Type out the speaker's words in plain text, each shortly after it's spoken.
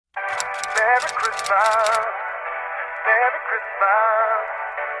Christmas. Merry Christmas.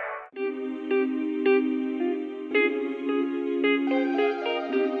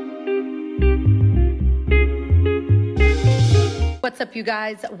 What's up, you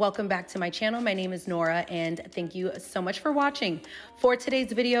guys? Welcome back to my channel. My name is Nora and thank you so much for watching. For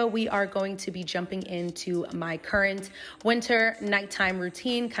today's video, we are going to be jumping into my current winter nighttime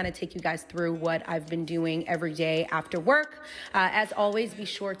routine, kind of take you guys through what I've been doing every day after work. As always, be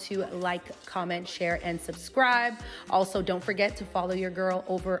sure to like, comment, share, and subscribe. Also, don't forget to follow your girl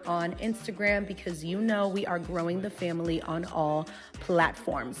over on Instagram because you know we are growing the family on all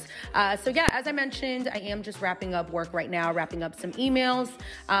platforms. So yeah, as I mentioned, I am just wrapping up work right now, wrapping up some emails.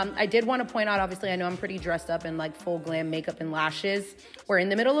 I did want to point out, obviously, I know I'm pretty dressed up in like full glam makeup and lashes. We're in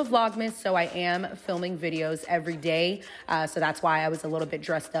the middle of Vlogmas, so I am filming videos every day. So that's why I was a little bit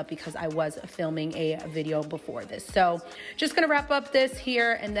dressed up, because I was filming a video before this. So just gonna wrap up this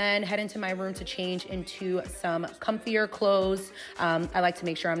here and then head into my room to change into some comfier clothes. I like to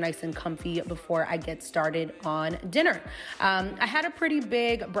make sure I'm nice and comfy before I get started on dinner. I had a pretty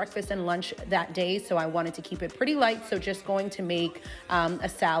big breakfast and lunch that day, so I wanted to keep it pretty light. So just going to make a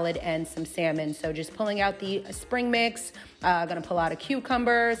salad and some salmon. So just pulling out the spring mix, gonna pull out a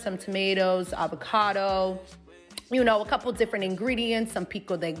cucumber, some tomatoes, avocado, you know, a couple different ingredients, some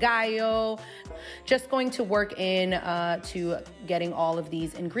pico de gallo. Just going to work in to getting all of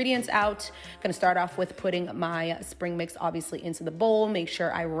these ingredients out. Gonna start off with putting my spring mix obviously into the bowl, make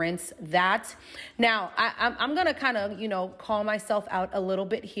sure I rinse that. Now, I'm gonna kind of, you know, call myself out a little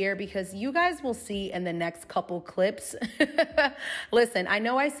bit here because you guys will see in the next couple clips. Listen, I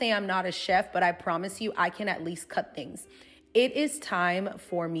know I say I'm not a chef, but I promise you I can at least cut things. It is time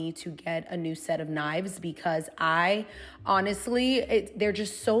for me to get a new set of knives because I honestly, they're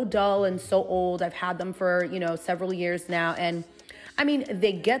just so dull and so old. I've had them for, you know, several years now. And I mean,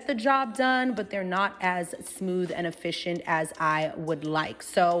 they get the job done, but they're not as smooth and efficient as I would like.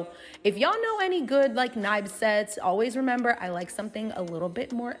 So if y'all know any good like knife sets, always remember I like something a little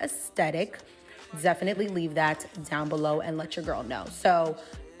bit more aesthetic. Definitely leave that down below and let your girl know. So,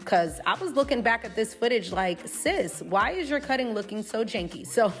 because I was looking back at this footage like, sis, why is your cutting looking so janky?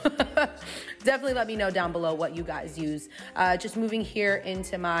 So definitely let me know down below what you guys use. Just moving here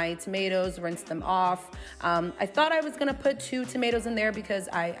into my tomatoes, rinse them off. I thought I was gonna put 2 tomatoes in there because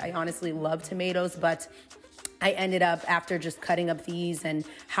I honestly love tomatoes, but I ended up, after just cutting up these and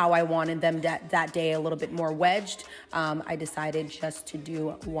how I wanted them that day a little bit more wedged, I decided just to do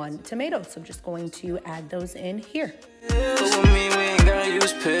 1 tomato. So I'm just going to add those in here.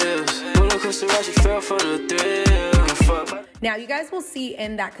 Now you guys will see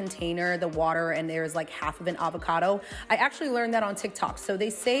in that container the water and there's like half of an avocado. I actually learned that on TikTok. So they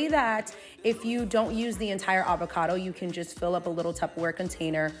say that if you don't use the entire avocado, you can just fill up a little Tupperware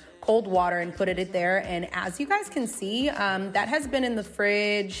container, cold water, and put it in there. And as you guys can see, that has been in the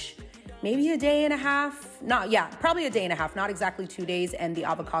fridge maybe a day and a half. Probably a day and a half, not exactly 2 days, and the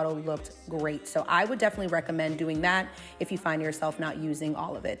avocado looked great. So I would definitely recommend doing that if you find yourself not using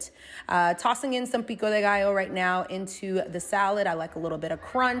all of it. Tossing in some pico de gallo right now into the salad. I like a little bit of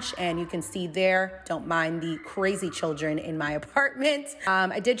crunch, and you can see there, don't mind the crazy children in my apartment.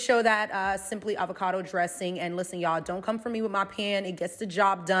 I did show that simply avocado dressing, and listen, y'all, don't come for me with my pan. It gets the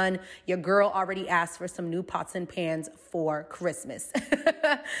job done. Your girl already asked for some new pots and pans for Christmas.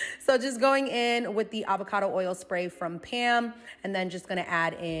 So just going in with the avocado oil spray from Pam, and then just gonna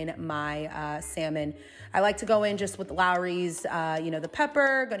add in my salmon. I like to go in just with Lowry's, you know, the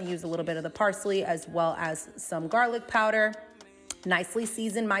pepper. Gonna use a little bit of the parsley as well as some garlic powder. Nicely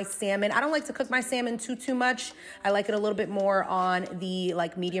season my salmon. I don't like to cook my salmon too much. I like it a little bit more on the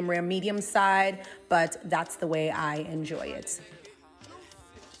like medium rare, medium side, but that's the way I enjoy it.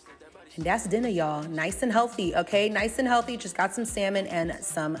 And that's dinner, y'all. Nice and healthy, okay? Nice and healthy. Just got some salmon and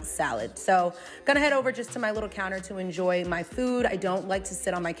some salad. So gonna head over just to my little counter to enjoy my food. I don't like to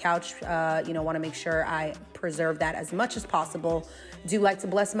sit on my couch. You know, want to make sure I preserve that as much as possible. Do like to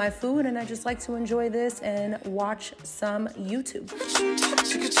bless my food, and I just like to enjoy this and watch some YouTube.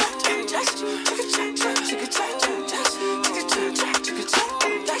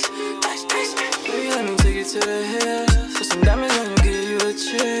 Let me take you to the hills. Put some diamonds on you, give you a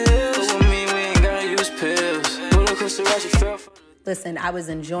chill. But with me, we ain't gotta use pills. Roller coaster ride, you fell for. Listen, I was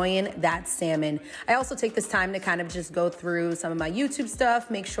enjoying that salmon. I also take this time to kind of just go through some of my YouTube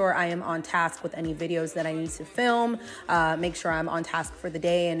stuff, make sure I am on task with any videos that I need to film, make sure I'm on task for the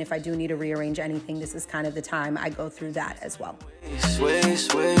day, and if I do need to rearrange anything, this is kind of the time I go through that as well. Waist,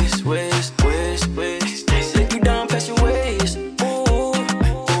 waist, waist, waist, waist. Take you down past your waist.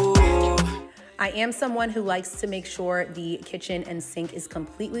 I am someone who likes to make sure the kitchen and sink is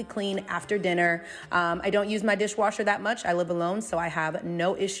completely clean after dinner. I don't use my dishwasher that much. I live alone, so I have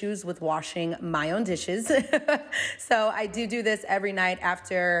no issues with washing my own dishes. So I do this every night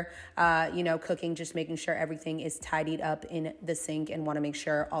after, cooking, just making sure everything is tidied up in the sink and want to make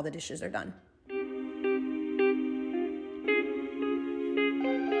sure all the dishes are done.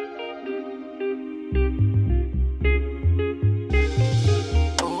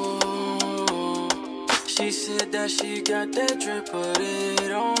 She said that she got that drip, put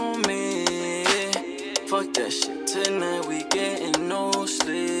it on me. Fuck that shit, tonight we getting no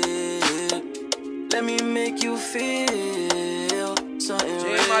sleep. Let me make you feel something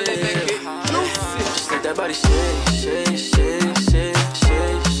real. Just let that body shake, shake, shake, shake,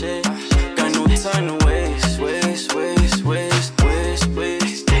 shake, shake. Got no time to waste, waste, waste, waste, waste,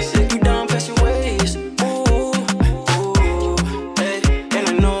 waste. Take you down past your waist. Ooh, ooh, hey, and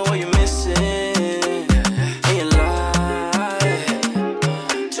I know what you're missing.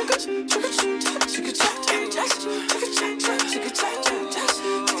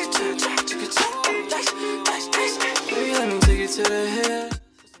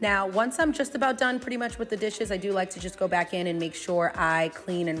 Now, once I'm just about done pretty much with the dishes, I do like to just go back in and make sure I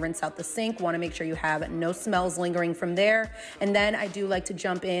clean and rinse out the sink. Want to make sure you have no smells lingering from there. And then I do like to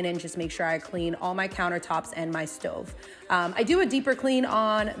jump in and just make sure I clean all my countertops and my stove. I do a deeper clean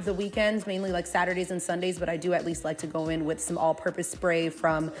on the weekends, mainly like Saturdays and Sundays, but I do at least like to go in with some all-purpose spray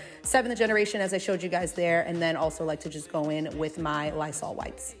from 7th Generation, as I showed you guys there, and then also like to just go in with my Lysol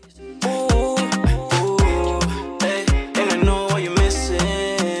wipes. Ooh, hey, and I know what you're missing.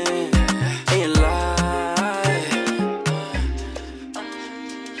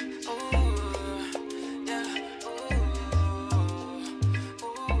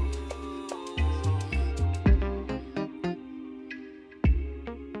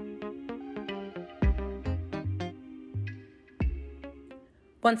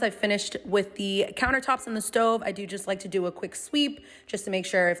 Once I've finished with the countertops and the stove, I do just like to do a quick sweep just to make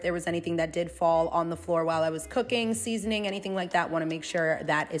sure if there was anything that did fall on the floor while I was cooking, seasoning, anything like that, want to make sure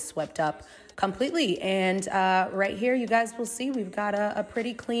that is swept up completely. And right here, you guys will see we've got a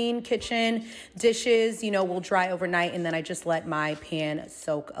pretty clean kitchen. Dishes, will dry overnight, and then I just let my pan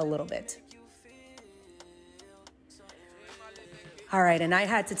soak a little bit. All right, and I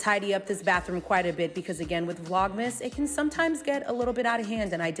had to tidy up this bathroom quite a bit because, again, with Vlogmas, it can sometimes get a little bit out of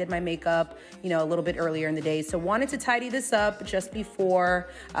hand, and I did my makeup, a little bit earlier in the day. So wanted to tidy this up just before,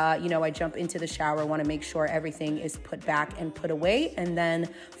 I jump into the shower. Want to make sure everything is put back and put away. And then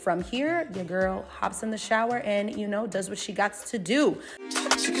from here, your girl hops in the shower and, does what she got to do.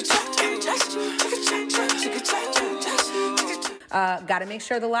 Got to make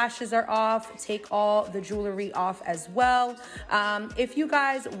sure the lashes are off, take all the jewelry off as well. If you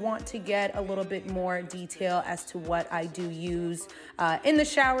guys want to get a little bit more detail as to what I do use in the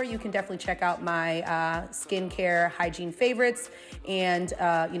shower, you can definitely check out my skincare hygiene favorites and,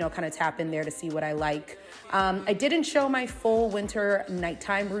 kind of tap in there to see what I like. I didn't show my full winter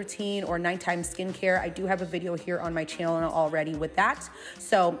nighttime routine or nighttime skincare. I do have a video here on my channel already with that.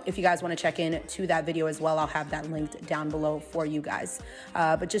 So if you guys want to check in to that video as well, I'll have that linked down below for you guys.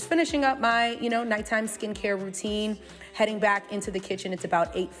 But just finishing up my, nighttime skincare routine, heading back into the kitchen. It's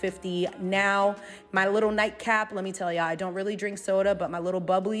about 8:50 now. My little nightcap, let me tell you, I don't really drink soda, but my little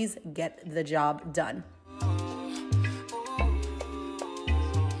bubblies get the job done.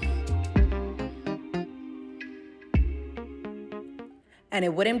 And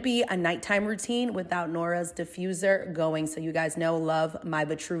it wouldn't be a nighttime routine without Nora's diffuser going. So you guys love my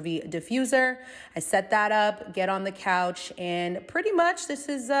Vitruvi diffuser. I set that up, get on the couch, and pretty much this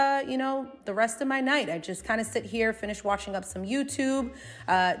is, the rest of my night. I just kind of sit here, finish watching up some YouTube,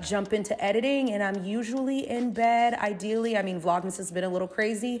 jump into editing, and I'm usually in bed, ideally. Vlogmas has been a little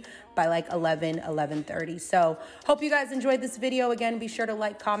crazy by like 11:30. So hope you guys enjoyed this video. Again, be sure to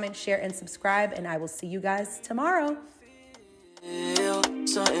like, comment, share, and subscribe, and I will see you guys tomorrow.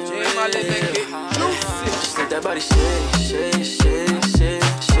 Something real. Just let that body shake.